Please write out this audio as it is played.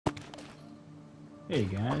Hey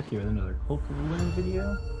guys, here with another Cult of the Wind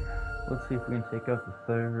video. Let's see if we can take out the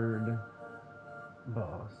third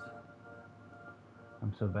boss.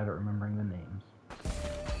 I'm so bad at remembering the names.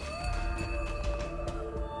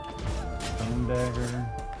 Stone Dagger,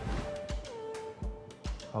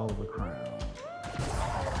 Call of the Crown.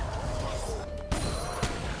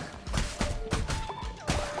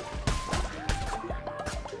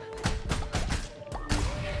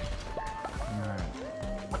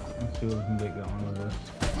 Let's see what we can get going with this.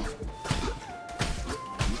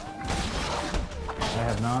 I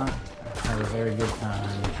have not had a very good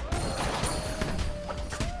time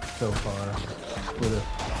so far with this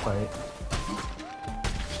fight.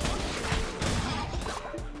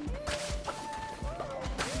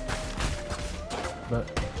 But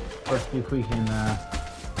let's see if we can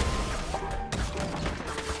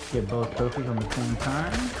get both trophies on the same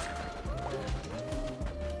time.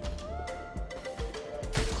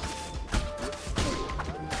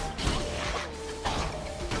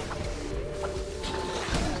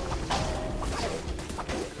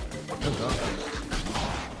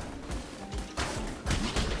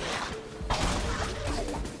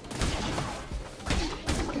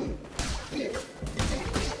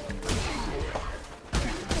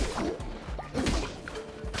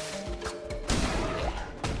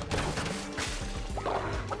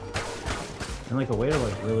 And like a way to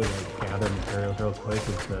like really like gather materials real quick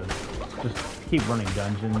is to just keep running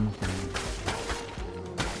dungeons, and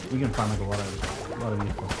you can find like a lot of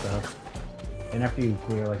useful stuff. And after you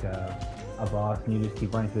clear like a boss, and you just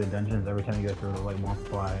keep running through the dungeons, every time you go through, it'll like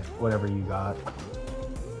multiply whatever you got.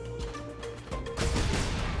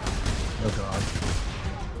 Oh god.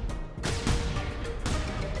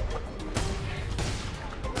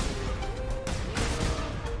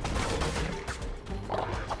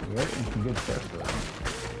 Yep, and some good stuff though.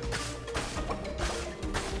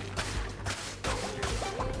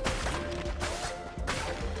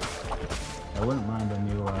 I wouldn't mind a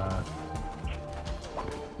new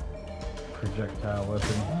projectile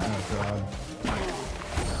weapon. Oh god.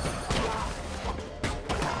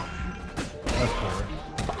 Of course.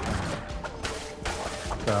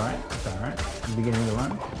 It's alright, it's alright. Beginning of the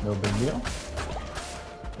run, no big deal.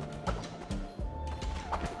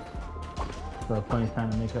 So plenty of time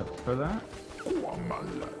to make up for that.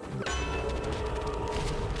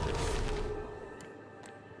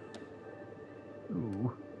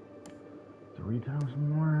 Ooh. 3 times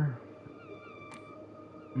more.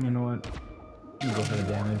 You know what? We'll go for the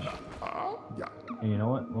damage. And you know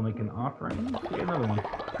what? We'll make an offering to get another one.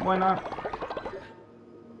 Why not?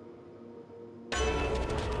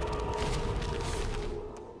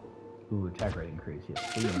 Ooh, attack rate increase. Yes.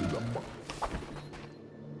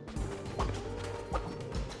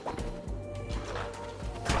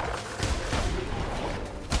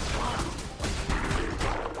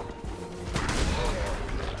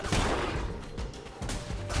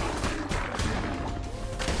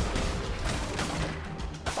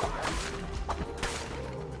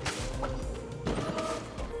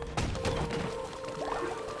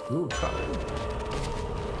 Ooh, card.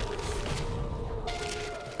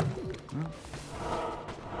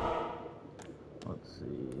 Let's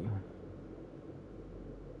see.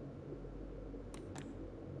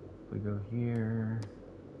 If we go here.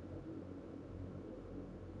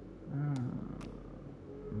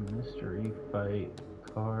 Mystery fight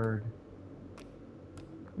card.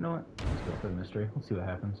 You know what? Let's go for the mystery. Let's see what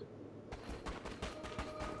happens.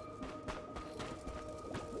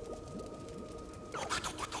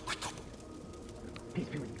 Peace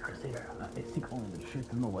be with you, Crusader. I seek only the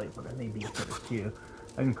truth and the light, but I may be a service to you.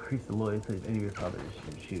 I increase the loyalty of any of your fathers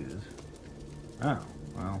you choose. Oh,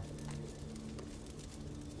 well.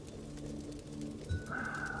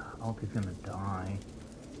 Alti's gonna die.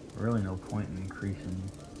 Really no point in increasing.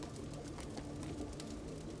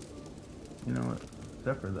 You know what?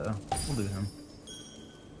 Zephyr, though. We'll do him.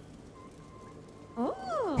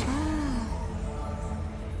 Oh.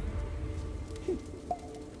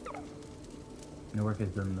 Your work is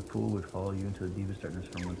done. The fool would follow you into the deepest darkness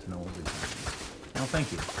from whence no one will return. Oh,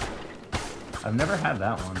 thank you. I've never had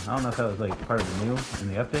that one. I don't know if that was like part of the new in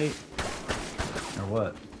the update or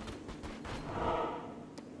what.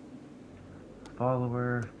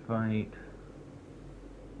 Follower fight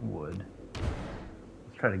wood.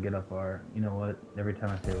 Let's try to get up our. You know what? Every time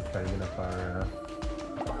I say let's try to get up our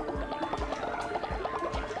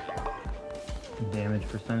damage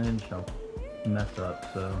percentage, I'll mess up.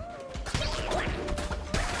 So.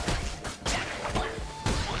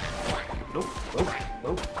 Nope, nope,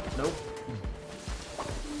 nope, nope.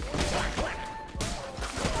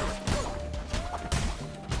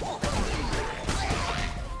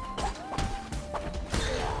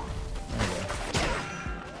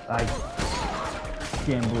 I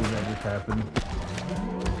can't believe that just happened.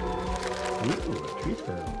 Ooh, a tree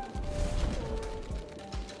cell.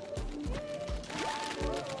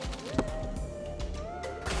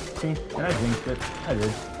 See, and I jinxed it. I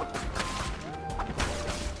did.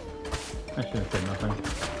 I shouldn't have said nothing.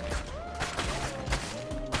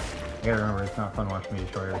 I gotta remember, it's not fun watching me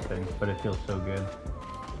destroy everything, but it feels so good.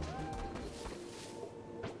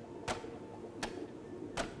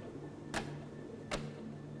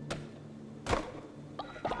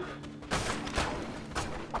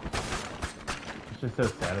 It's just so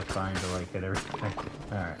satisfying to like hit everything.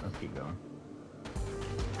 Alright, let's keep going.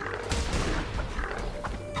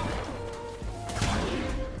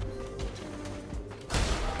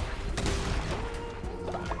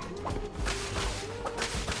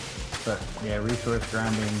 But yeah, resource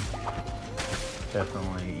grinding,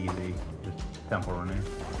 definitely easy. Just temple running.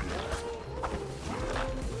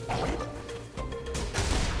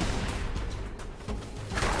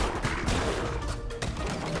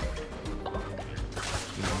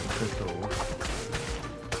 Crystals.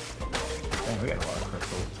 Dang, we got a lot of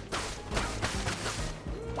crystals.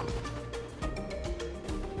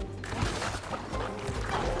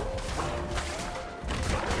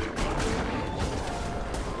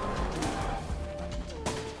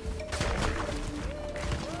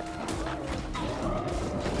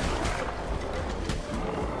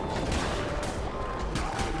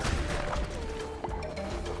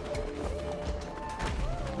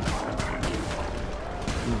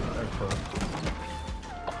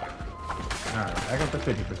 Alright, I got the 50%.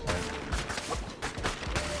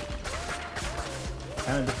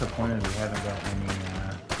 Kinda disappointed we haven't got any,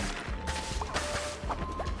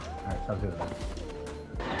 Alright, stop doing that.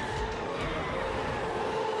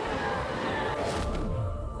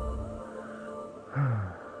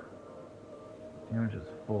 Damage is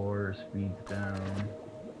 4, speed's down.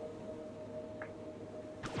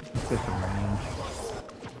 Let's get some range.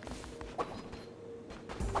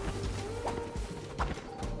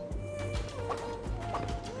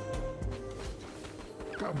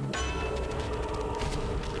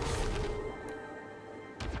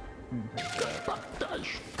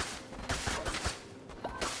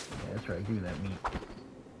 Yeah, that's right, give me that meat.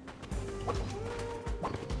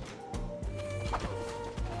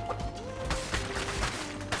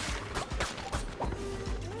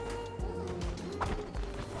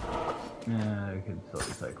 Yeah, I could still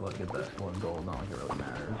recycle it, get that 1 gold, not like it really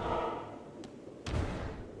matters.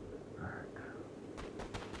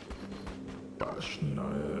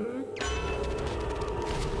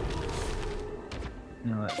 You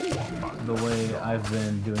know what, the way I've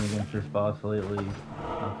been doing against this boss lately,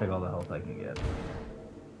 I'll take all the health I can get.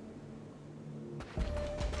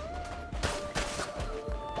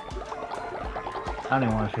 I don't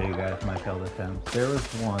even want to show you guys my failed attempts. There was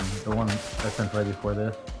one, the one essentially before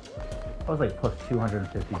this, I was like plus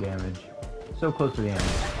 250 damage, so close to the end,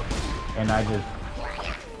 and I just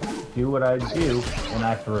do what I do, and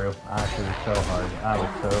I threw. I threw so hard. I was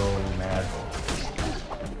so mad.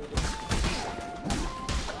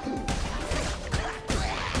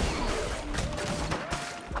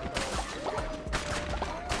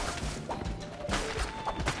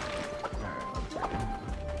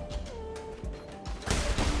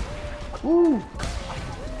 Woo!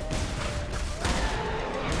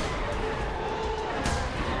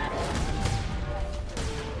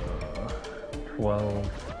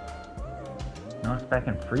 Now it's back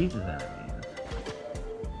and freezes enemies.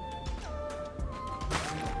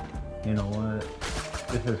 You know what?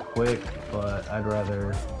 This is quick, but I'd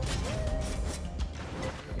rather...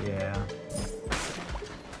 Yeah.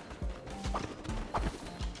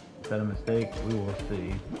 Is that a mistake? We will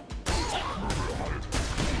see.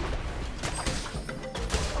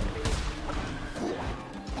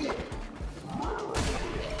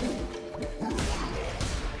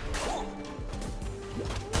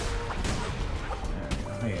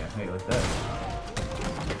 Hey, like that.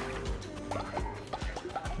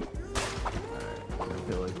 Alright, I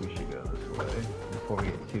feel like we should go this way before we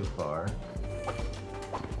get too far.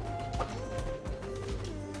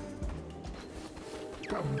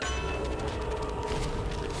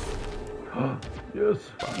 Yes,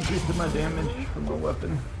 increased my damage from the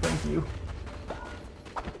weapon. Thank you.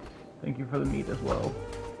 Thank you for the meat as well.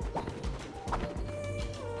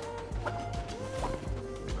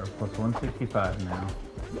 We're plus 165 now.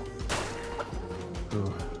 Ooh.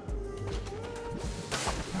 Look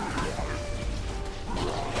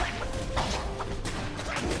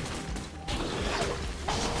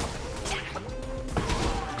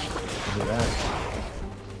at that.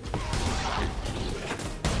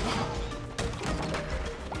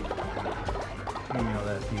 Give me all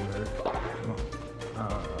that fewer.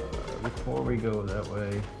 Before we go that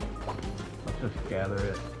way, let's just gather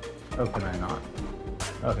it. Oh, can I not?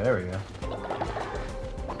 Okay, there we go.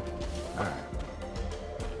 Alright.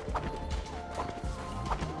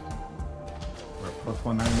 We're at plus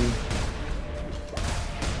 190.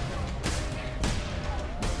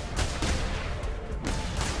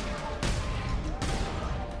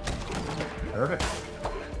 Perfect.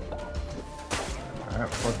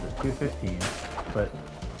 Alright, plus the 215. But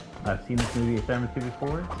I've seen this movie a time or two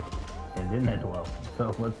before, and it didn't end well.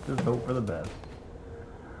 So let's just hope for the best.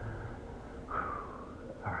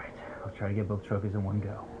 Alright, I'll try to get both trophies in one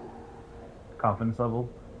go. Confidence level,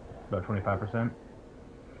 about 25%.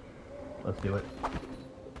 Let's do it.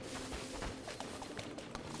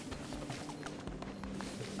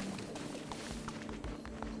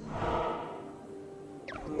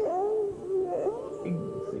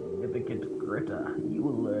 Insignificant critter, you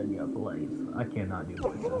will learn your place. I cannot do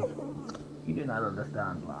voices. You do not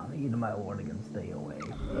understand, Lana. You might warn again, stay away.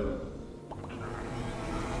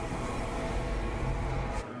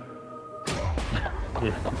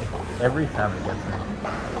 Every time it gets me,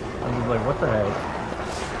 I'm just like, what the heck?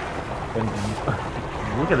 And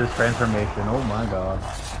look at this transformation, oh my god.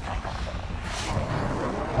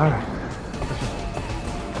 Alright, let's just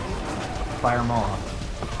fire them all off.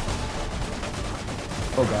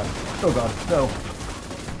 Oh god, no.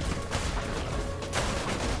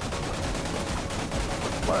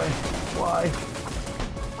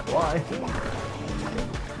 Why?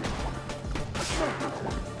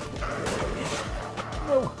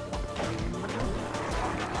 No.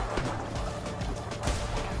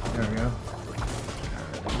 There we go.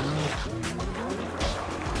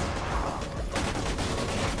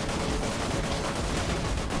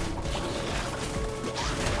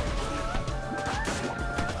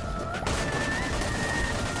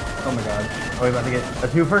 Oh my god. Are we about to get a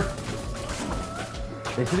twofer?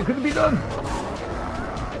 They said it couldn't be done.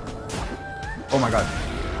 Oh my god.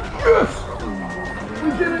 Yes! We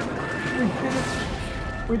did it!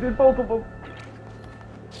 We did both of them.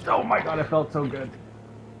 Oh my god, it felt so good.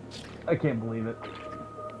 I can't believe it.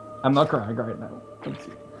 I'm not crying right now. Let's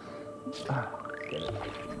see.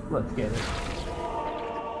 Let's get it.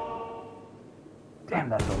 Damn,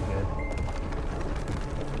 that felt good.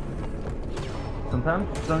 Sometimes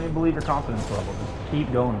you don't even believe your confidence level. Just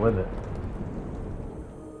keep going with it.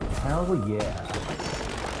 Hell yeah.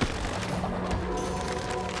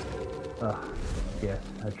 Yes,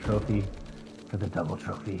 a trophy for the double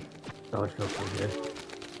trophy. Oh, it feels so good.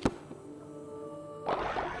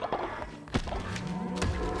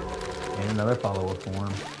 And another follow-up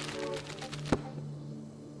form.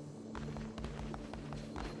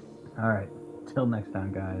 Alright, till next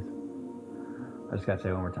time, guys. I just gotta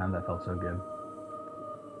say one more time, that felt so good.